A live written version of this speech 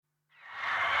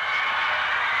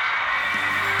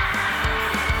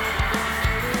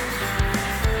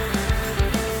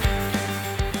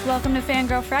Welcome to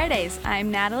Fangirl Fridays.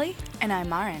 I'm Natalie. And I'm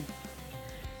Marin.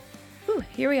 Ooh,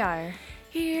 here we are.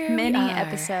 Mini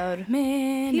episode.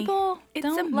 People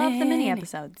don't love the mini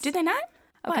episodes. Do they not?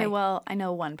 Okay, Why? well, I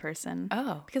know one person.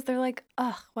 Oh. Because they're like,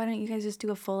 ugh, why don't you guys just do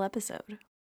a full episode?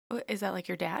 Is that like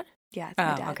your dad? Yeah, it's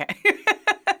my dad. Okay.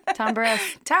 Tom Burris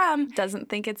Tom. doesn't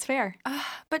think it's fair.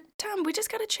 But Tom, we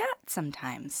just gotta chat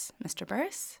sometimes, Mr.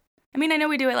 Burris. I mean, I know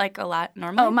we do it like a lot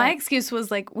normally. Oh, my but- excuse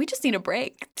was like, we just need a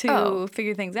break to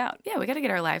figure things out. Yeah, we got to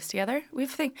get our lives together. We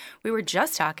were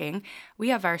just talking. We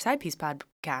have our side piece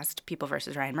podcast, People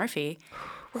versus Ryan Murphy.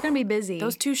 We're going to be busy.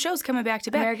 Those two shows coming back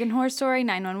to back. American Horror Story,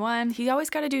 911. He always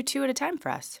got to do 2 at a time for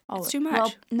us. Oh, It's too much.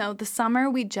 Well, no, the summer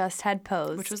we just had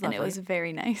Pose, Which was and lovely. it was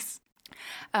very nice.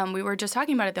 We were just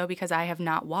talking about it, though, because I have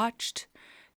not watched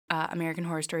American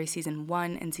Horror Story Season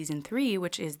 1 and Season 3,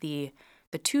 which is the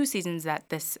 2 seasons that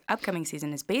this upcoming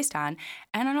season is based on,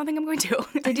 and I don't think I'm going to.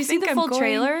 Did you see the full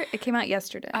trailer? It came out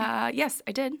yesterday. Yes,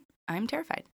 I did. I'm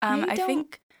terrified. I I don't-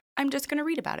 think I'm just going to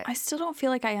read about it. I still don't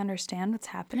feel like I understand what's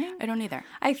happening. I don't either.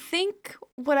 I think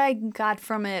what I got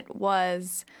from it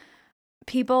was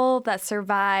people that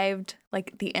survived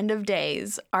like the end of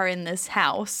days are in this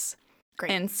house.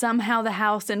 Great. And somehow the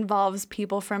house involves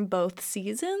people from both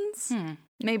seasons.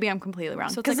 Maybe I'm completely wrong.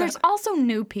 So it's Because like there's also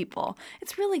new people.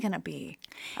 It's really going to be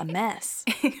a mess.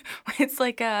 It's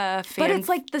like a fan But it's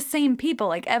like the same people.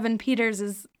 Like Evan Peters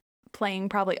is playing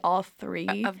probably all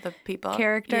 3 of the people.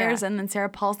 characters. Yeah. And then Sarah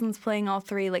Paulson's playing all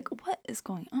 3. Like, what is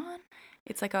going on?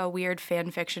 It's like a weird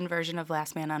fan fiction version of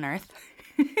Last Man on Earth.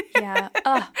 Yeah.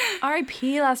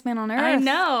 R.I.P. Last Man on Earth. I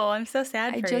know. I'm so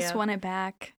sad I for just you. want it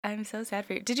back. I'm so sad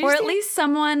for you. Did you Or see at least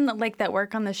someone like that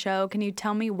work on the show. Can you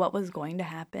tell me what was going to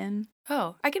happen?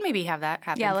 Oh, I can maybe have that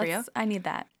happen Yeah, for you. I need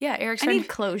that. Yeah, Eric's I friend. need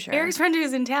closure. Eric's friend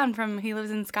who's in town he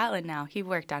lives in Scotland now. He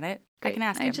worked on it. I can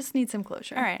ask him. I just need some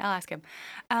closure. All right, I'll ask him.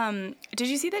 Did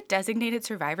you see that Designated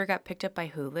Survivor got picked up by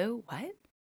Hulu? What?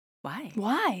 Why?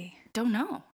 Why? Don't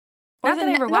know. Or Not that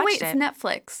I ever watched no, wait, it. it's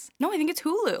Netflix. No, I think it's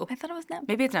Hulu. I thought it was Netflix.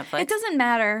 Maybe it's Netflix. It doesn't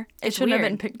matter. It It's shouldn't have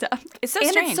weird. been picked up. It's so and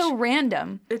strange. it's so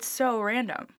random. It's so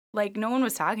random. Like, no one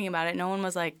was talking about it. No one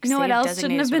was like, You know what "Save else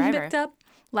shouldn't Designated have been Survivor." picked up?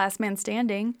 Last Man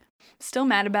Standing. Still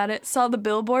mad about it. Saw the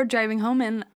billboard driving home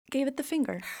and gave it the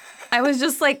finger. I was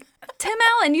just like, Tim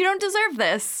Allen, you don't deserve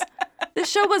this. This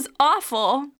show was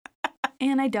awful.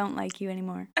 And I don't like you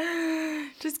anymore.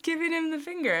 Just giving him the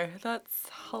finger. That's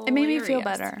hilarious. It made me feel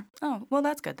better. Oh, well,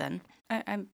 that's good then.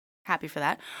 I'm happy for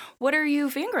that. What are you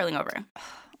fangirling over?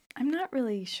 I'm not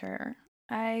really sure.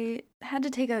 I had to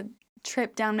take a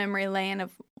trip down memory lane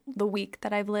of the week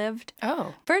that I've lived.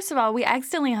 Oh. First of all, we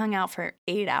accidentally hung out for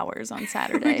 8 hours on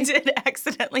Saturday. We did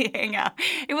accidentally hang out.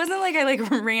 It wasn't like I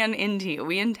ran into you.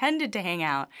 We intended to hang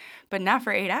out, but not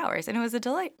for 8 hours, and it was a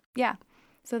delight. Yeah.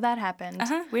 So that happened.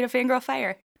 We had a fangirl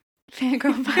fire.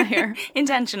 Fangirl fire.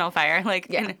 Intentional fire,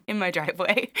 Yeah. in my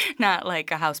driveway, not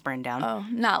like a house burned down. Oh,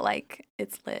 not like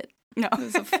it's lit. No. It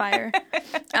was a fire.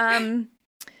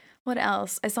 What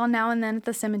else? I saw Now and Then at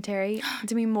the cemetery.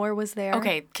 Demi Moore was there.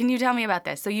 Okay, can you tell me about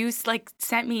this? So you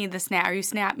sent me the snap, or you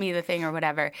snapped me the thing or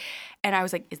whatever, and I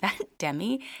was like, "Is that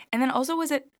Demi?" And then also, was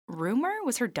it Rumor?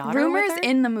 Was her daughter Rumor's with her?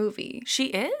 in the movie. She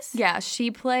is? Yeah, she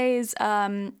plays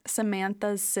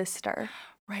Samantha's sister.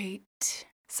 Right.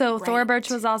 So Thor Right. Birch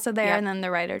was also there, Yep. and then the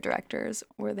writer-directors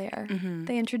were there. Mm-hmm.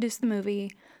 They introduced the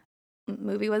movie.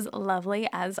 Movie was lovely,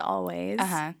 as always.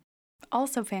 Uh-huh.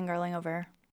 Also fangirling over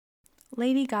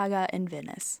Lady Gaga in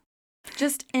Venice.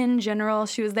 Just in general,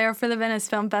 she was there for the Venice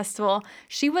Film Festival.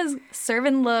 She was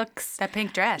serving looks. That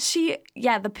pink dress.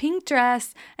 The pink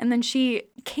dress, and then she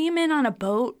came in on a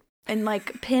boat and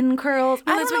like pin curls.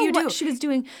 No, I that's don't what know you do. she was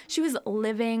doing. She was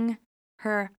living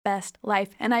her best life.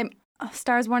 And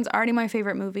Stars Born's already my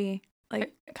favorite movie.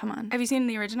 Like, come on. Have you seen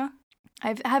the original?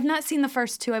 I have not seen the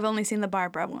first 2. I've only seen the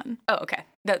Barbara one. Oh, okay.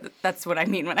 That's what I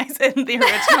mean when I said the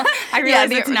original. I realize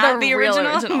the- it's not the the real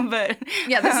original, original. but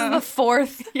Yeah, this is the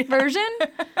 4th version.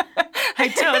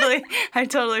 I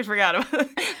totally forgot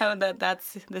about how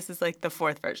this is like the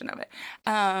 4th version of it.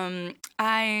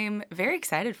 I'm very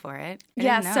excited for it. I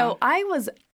Yeah, didn't know. so I was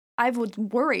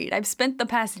worried. I've spent the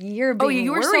past year being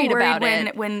you were so worried worried about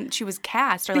it. when she was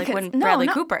cast, or like Because- when no, Bradley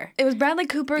no. Cooper. It was Bradley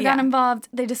Cooper Yeah. got involved.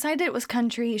 They decided it was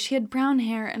country. She had brown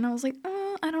hair, and I was like,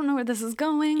 oh, I don't know where this is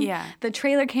going. Yeah. The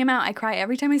trailer came out. I cry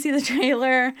every time I see the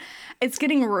trailer. It's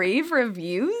getting rave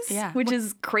reviews, Yeah. which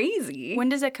is crazy. When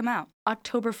does it come out?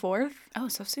 October 4th. Oh,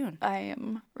 so soon. I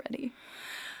am ready.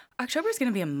 October is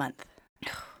going to be a month.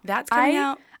 That's coming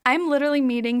out. I'm literally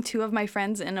meeting 2 of my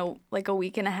friends in a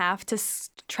week and a half to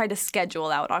try to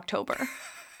schedule out October.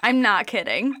 I'm not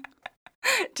kidding.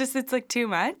 Just it's like too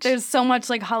much. There's so much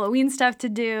like Halloween stuff to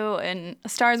do, and A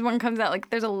Star Is Born comes out. Like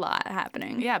there's a lot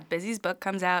happening. Yeah, Busy's book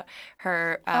comes out.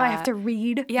 Her I have to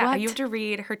read. Yeah, What? you have to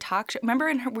read her talk show.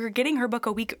 Remember, we were getting her book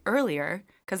a week earlier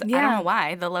because I Yeah. don't know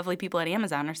why the lovely people at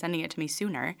Amazon are sending it to me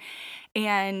sooner.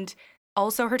 And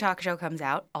also her talk show comes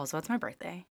out. Also, it's my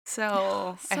birthday.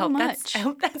 So, I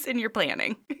hope that's in your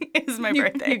planning. Is my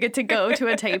birthday. You get to go to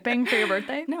a taping for your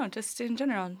birthday? No, just in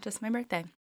general, just my birthday.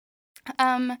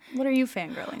 What are you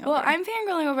fangirling over? Well, I'm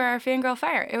fangirling over our Fangirl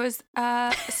Fire. It was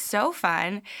so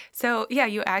fun. So, yeah,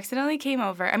 you accidentally came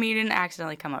over. I mean, you didn't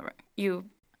accidentally come over.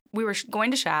 We were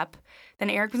going to shop. Then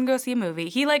Eric was going to go see a movie.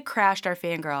 He, like, crashed our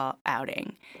Fangirl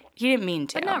outing. He didn't mean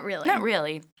to. But not really. Not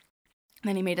really.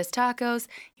 Then he made us tacos.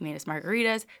 He made us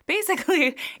margaritas.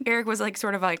 Basically, Eric was, like,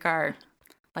 sort of like our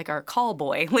call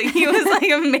boy. Like, he was, like,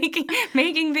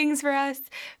 making things for us.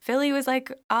 Philly was,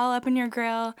 like, all up in your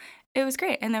grill. It was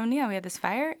great. And then, yeah, we had this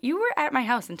fire. You were at my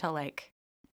house until, like,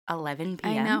 11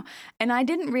 p.m. I know. And I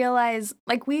didn't realize,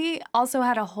 like, we also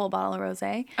had a whole bottle of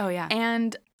rosé. Oh, yeah.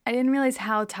 And I didn't realize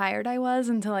how tired I was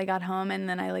until I got home, and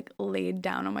then I, like, laid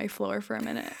down on my floor for a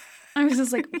minute. I was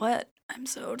just like, what? I'm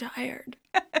so tired.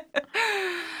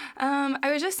 I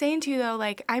was just saying to you, though,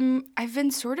 like, I've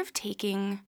been sort of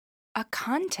taking a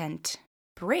content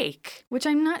break. Which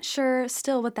I'm not sure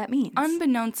still what that means.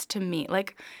 Unbeknownst to me.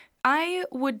 Like, I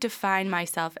would define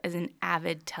myself as an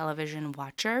avid television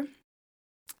watcher.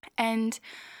 And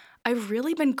I've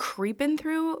really been creeping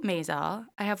through Maisel.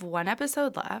 I have one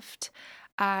episode left.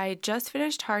 I just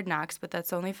finished Hard Knocks, but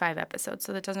that's only 5 episodes,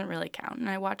 so that doesn't really count. And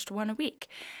I watched one a week.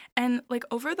 And, like,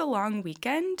 over the long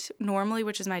weekend, normally,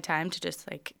 which is my time to just,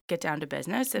 like, get down to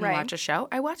business and watch a show,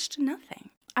 I watched nothing.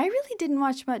 I really didn't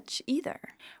watch much either.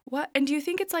 What? And do you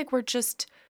think it's like we're just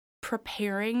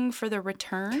preparing for the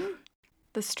return?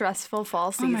 The stressful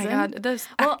fall season. Oh my God.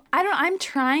 Well, I'm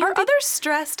trying Are to... others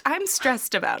stressed? I'm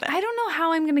stressed about it. I don't know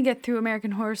how I'm going to get through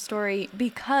American Horror Story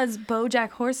because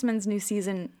BoJack Horseman's new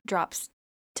season drops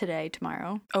today,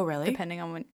 tomorrow. Oh, really? Depending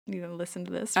on when you listen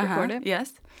to this, record it.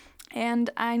 Yes. And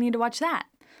I need to watch that.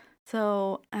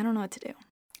 So I don't know what to do.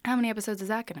 How many episodes is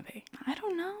that going to be? I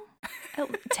don't know.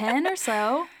 10 or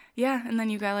so. Yeah, and then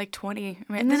you got like 20.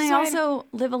 I mean, And then I also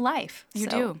live a life. You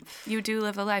do. You do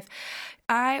live a life.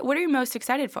 What are you most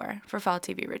excited for fall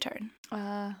TV return?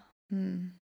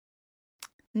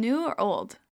 New or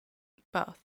old?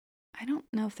 Both. I don't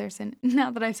know if there's any. Now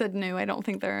that I said new, I don't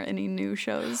think there are any new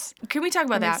shows. Can we talk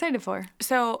about I'm that? excited for.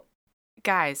 So,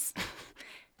 guys,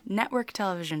 network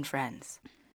television friends,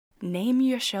 name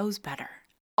your shows better.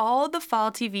 All the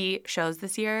fall TV shows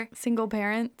this year, Single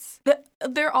Parents.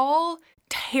 they're all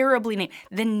terribly named.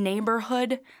 The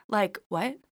Neighborhood, like,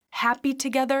 what? Happy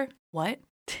Together, what?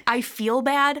 I Feel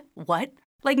Bad, what?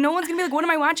 Like, no one's going to be like, what am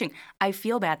I watching? I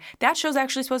Feel Bad. That show's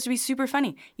actually supposed to be super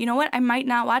funny. You know what? I might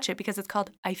not watch it because it's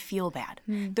called I Feel Bad.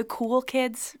 The Cool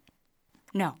Kids,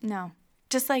 no. No.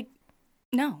 Just like,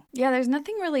 no. Yeah, there's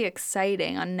nothing really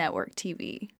exciting on network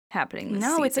TV happening this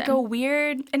season. It's like a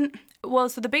weird,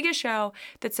 so the biggest show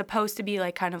that's supposed to be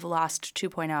like kind of Lost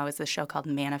 2.0 is this show called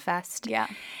Manifest. Yeah.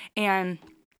 And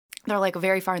they're like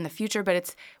very far in the future, but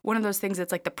it's one of those things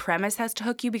that's like the premise has to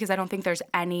hook you because I don't think there's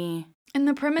any And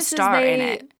the premise star is in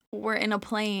they it. were in a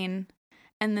plane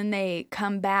and then they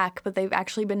come back, but they've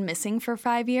actually been missing for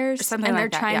 5 years. Something and like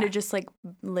they're that, trying yeah. to just like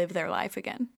live their life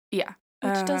again. Yeah.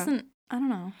 Which doesn't, I don't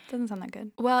know, doesn't sound that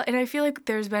good. Well, and I feel like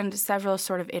there's been several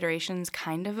sort of iterations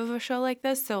kind of a show like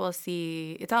this, so we'll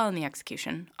see. It's all in the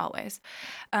execution, always.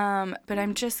 But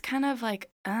I'm just kind of like,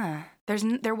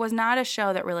 there was not a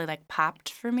show that really like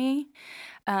popped for me.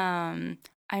 I'm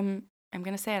going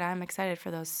to say it. I'm excited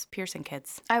for those Pearson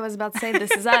kids. I was about to say,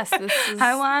 this is us. This is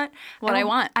I want what I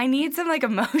want. I need some like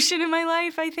emotion in my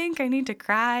life, I think. I need to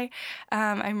cry.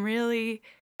 I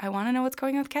want to know what's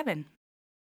going on with Kevin.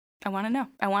 I want to know.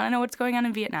 I want to know what's going on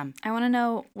in Vietnam. I want to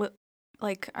know what,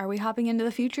 like, are we hopping into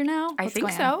the future now? I What's think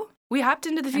going so. on? We hopped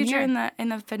into the future here. in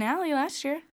the finale last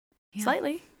year. Yeah.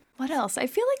 Slightly. What else? I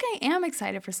feel like I am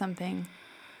excited for something.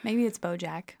 Maybe it's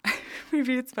BoJack.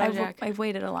 Maybe it's BoJack. I've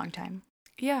waited a long time.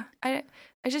 Yeah. I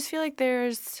just feel like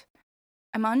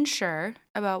I'm unsure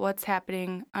about what's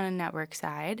happening on a network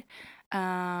side.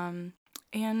 And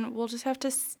we just have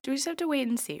to wait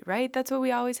and see, right? That's what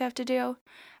we always have to do.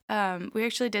 We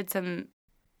actually did I'm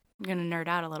going to nerd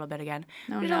out a little bit again.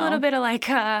 Oh, we did a little bit of like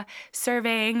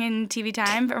surveying in TV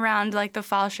Time around like the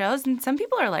fall shows. And some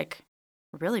people are like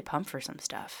really pumped for some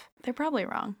stuff. They're probably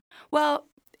wrong. Well,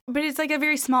 but it's like a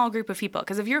very small group of people.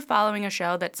 Because if you're following a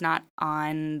show that's not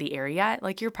on the air yet,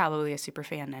 like you're probably a super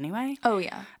fan anyway. Oh,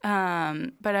 yeah.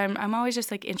 But I'm always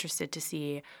just like interested to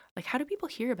see like how do people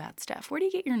hear about stuff? Where do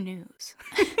you get your news?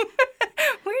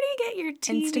 you get your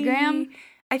TV? Instagram?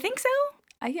 I think so.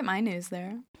 I get my news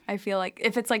there. I feel like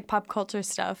if it's like pop culture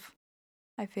stuff,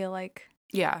 I feel like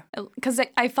Yeah. because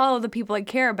I follow the people I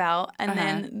care about, and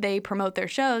then they promote their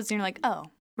shows, and you're like, oh,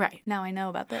 Right. now I know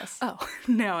about this. Oh,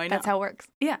 no, I know. That's how it works.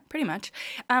 Yeah, pretty much.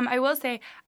 I will say,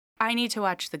 I need to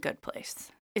watch The Good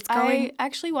Place. It's going. I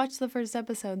actually watched the first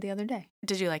episode the other day.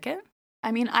 Did you like it?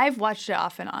 I mean, I've watched it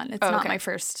off and on. It's not okay. my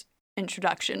first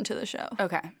introduction to the show.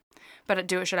 Okay. But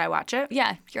should I watch it?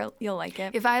 Yeah, you'll like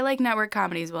it. If I like network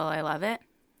comedies, will I love it?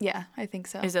 Yeah, I think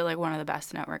so. Is it like one of the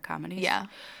best network comedies? Yeah.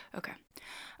 Okay.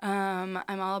 I'm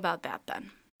all about that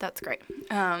then. That's great.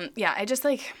 Yeah,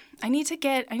 I need to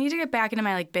get back into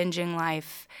my like binging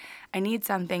life. I need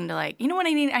something to like, you know what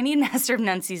I need? I need Master of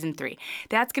None season 3.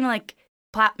 That's going to like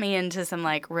plop me into some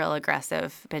like real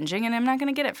aggressive binging, and I'm not going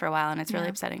to get it for a while, and it's really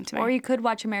upsetting to me. Or you could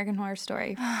watch American Horror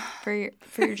Story for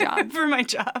your job. For my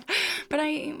job. But I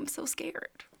am so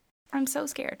scared. I'm so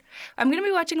scared. I'm going to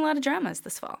be watching a lot of dramas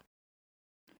this fall.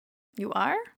 You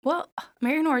are? Well,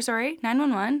 American Horror Story,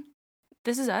 911,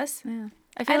 This Is Us. Yeah.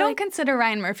 I don't consider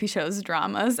Ryan Murphy shows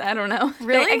dramas. I don't know.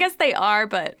 Really? I guess they are,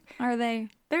 but are they?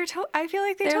 I feel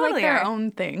like they're like totally their are.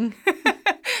 own thing.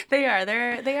 They are.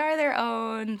 They are their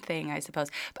own thing, I suppose.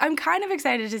 But I'm kind of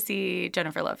excited to see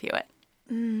Jennifer Love Hewitt.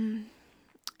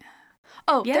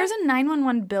 Oh, Yeah? there's a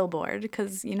 911 billboard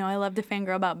because, I love to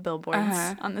fangirl about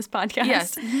billboards on this podcast.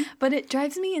 Yes. But it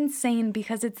drives me insane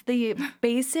because it's the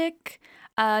basic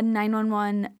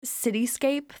 911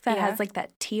 cityscape that Yeah. has like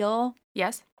that teal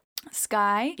Yes.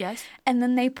 sky. Yes. And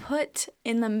then they put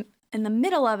in the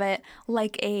middle of it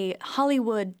like a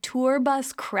Hollywood tour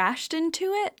bus crashed into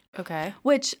it. Okay.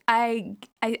 Which I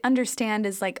understand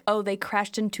is like, oh, they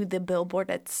crashed into the billboard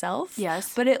itself.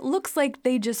 Yes. But it looks like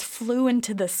they just flew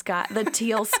into the sky, the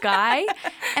teal sky.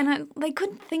 And they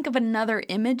couldn't think of another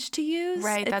image to use.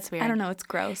 Right, that's weird. I don't know. It's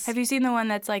gross. Have you seen the one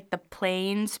that's like the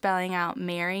plane spelling out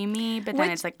 "Marry Me," but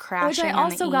then it's like crashing? Which I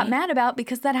also on the got E? mad about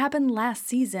because that happened last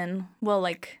season. Well,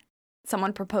 like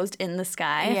someone proposed in the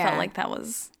sky. I Yeah. felt like that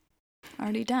was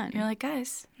already done. You're like,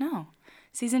 guys, no.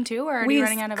 Season 2, we're already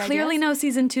running out of clearly ideas. know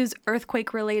season 2's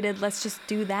earthquake related. Let's just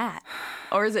do that.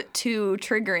 Or is it too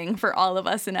triggering for all of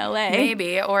us in LA?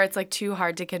 Maybe, or it's like too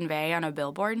hard to convey on a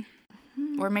billboard.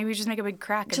 Or maybe just make a big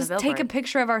crack in the Just billboard. take a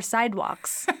picture of our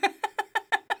sidewalks.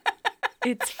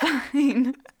 It's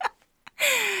fine.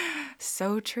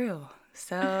 So true.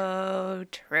 So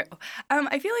true.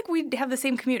 I feel like we have the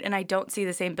same commute, and I don't see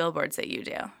the same billboards that you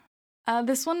do.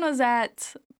 This one was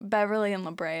at Beverly and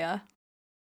La Brea.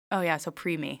 Oh, yeah, so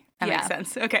pre-me. That Yeah. makes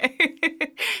sense. Okay.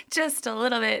 Just a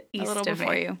little bit east little of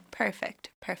before me. you. Perfect.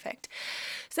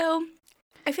 So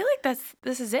I feel like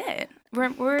this is it.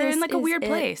 We're in like a weird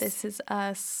place. This is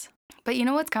us. But you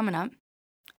know what's coming up?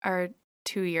 Our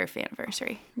 2-year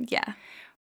anniversary. Yeah.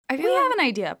 I We feel have like an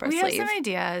idea up our we sleeve. have some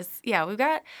ideas. Yeah, we've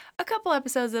got a couple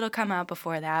episodes that'll come out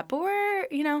before that, but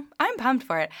I'm pumped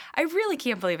for it. I really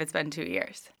can't believe it's been 2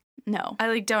 years. No.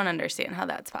 I don't understand how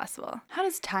that's possible. How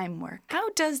does time work?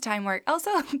 How does time work? Also,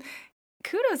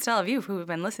 kudos to all of you who have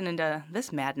been listening to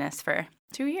this madness for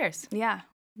 2 years. Yeah.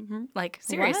 Like,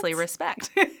 seriously, What?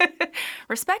 respect.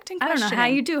 Respect and I don't questioning. know how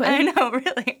you do it. I know,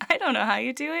 really. I don't know how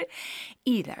you do it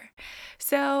either.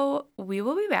 So we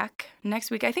will be back next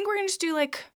week. I think we're going to just do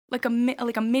like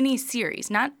a mini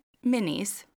series. Not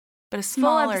minis, but a Full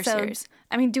smaller episodes. series.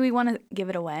 I mean, do we want to give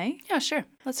it away? Yeah, sure.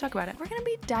 Let's talk about it. We're going to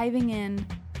be diving in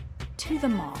to the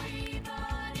mall.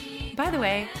 By the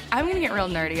way, I'm going to get real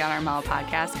nerdy on our mall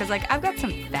podcast because, I've got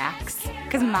some facts.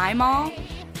 Because my mall,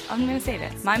 I'm going to say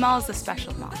this, my mall is a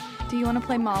special mall. Do you want to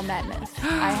play Mall Madness?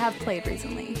 I have played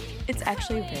recently. It's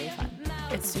actually very fun.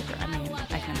 It's super. I mean,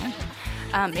 I can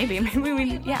imagine.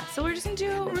 Maybe yeah. So we're just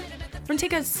we're gonna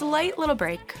take a slight little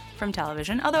break from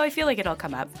television. Although I feel like it'll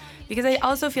come up because I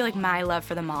also feel like my love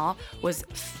for the mall was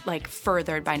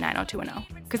furthered by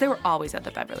 90210 because they were always at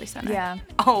the Beverly Center. Yeah.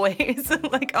 Always,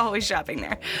 always shopping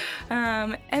there.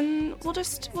 And we'll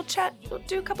chat. We'll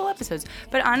do a couple episodes.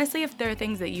 But honestly, if there are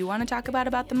things that you want to talk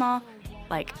about the mall,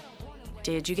 like,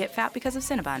 did you get fat because of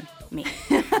Cinnabon? Me.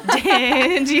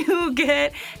 Did you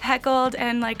get heckled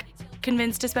and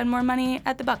convinced to spend more money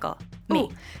at the Buckle? Me.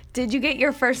 Ooh, did you get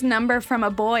your first number from a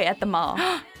boy at the mall?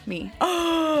 Me.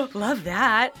 Oh, love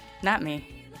that. Not me.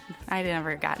 I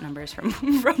never got numbers from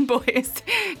boys.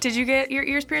 Did you get your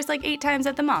ears pierced 8 times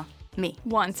at the mall? Me.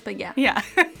 Once, but yeah. Yeah.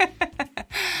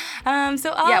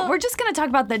 Yeah, we're just going to talk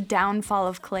about the downfall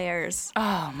of Claire's.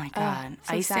 Oh my God.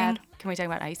 so Icing? sad. Can we talk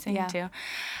about icing Yeah. too?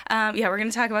 Yeah, we're going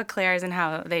to talk about Claire's and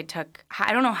how they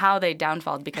I don't know how they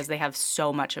downfalled because they have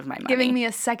so much of my money. Giving me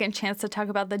a second chance to talk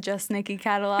about the Just Nikki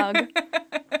catalog.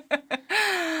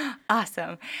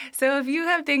 Awesome. So if you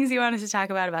have things you want us to talk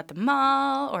about the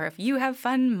mall, or if you have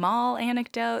fun mall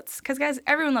anecdotes, because guys,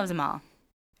 everyone loves a mall.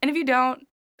 And if you don't,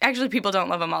 actually people don't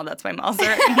love a mall. That's why malls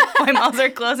are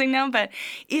closing now. But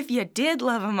if you did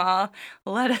love a mall,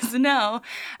 let us know.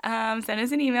 Send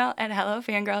us an email at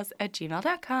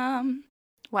hellofangirls@gmail.com.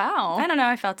 Wow. I don't know.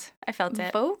 I felt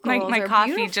it. Vocals my are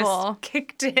coffee beautiful. just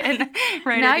kicked in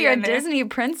right Now at the you're a end there. Disney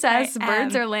princess. I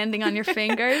Birds am. are landing on your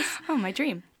fingers. Oh, my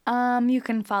dream. You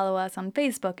can follow us on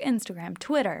Facebook, Instagram,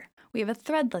 Twitter. We have a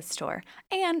Threadless store.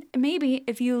 And maybe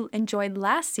if you enjoyed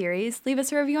last series, leave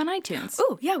us a review on iTunes.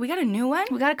 Oh, yeah, we got a new one.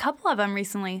 We got a couple of them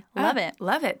recently. Love it.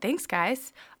 Love it. Thanks,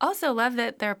 guys. Also, love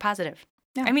that they're positive.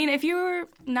 Yeah. I mean, if you're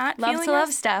not Love feeling to love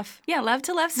us, stuff. yeah, love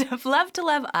to love stuff. Love to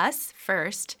love us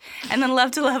first, and then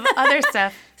love to love other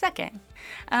stuff second.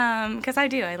 Because I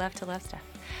do. I love to love stuff.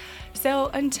 So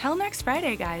until next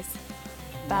Friday, guys.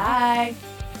 Bye.